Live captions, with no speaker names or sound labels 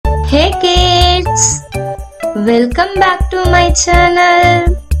Hey kids! Welcome back to my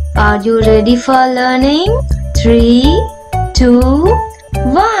channel. Are you ready for learning? 3, 2,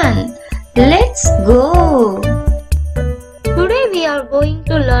 1. Let's go! Today we are going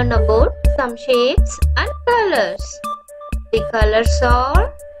to learn about some shapes and colors. The colors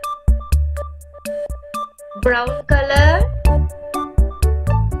are brown color,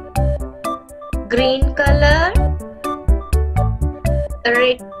 green color,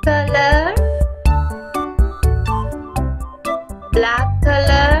 red color, black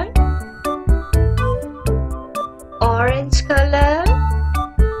color, orange color,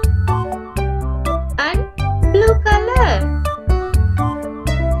 and blue color.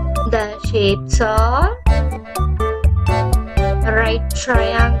 The shapes are right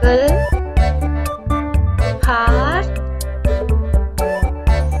triangle, heart,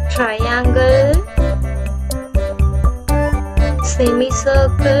 triangle,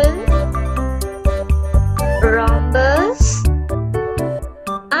 semicircle, rhombus,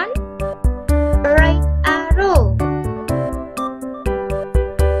 and right arrow.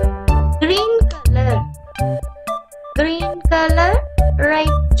 Green color, right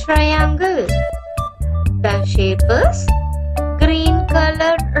triangle. The shape is green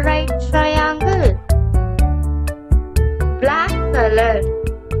color, right triangle. Black color,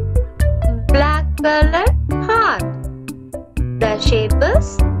 heart. The shape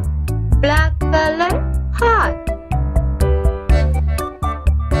is black color, heart.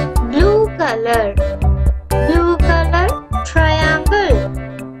 Blue color, triangle.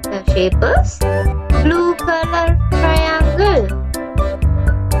 The shape is blue color, triangle.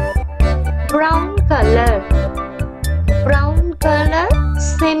 Brown color,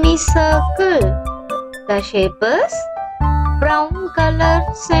 semicircle. The shape is brown color,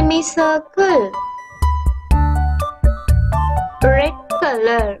 semicircle. Red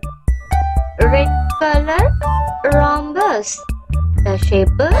color, rhombus. The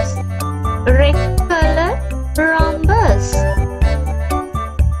shape is red color, rhombus.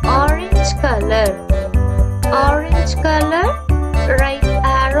 Orange color, right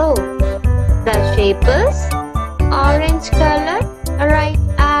arrow. The shape is orange color, right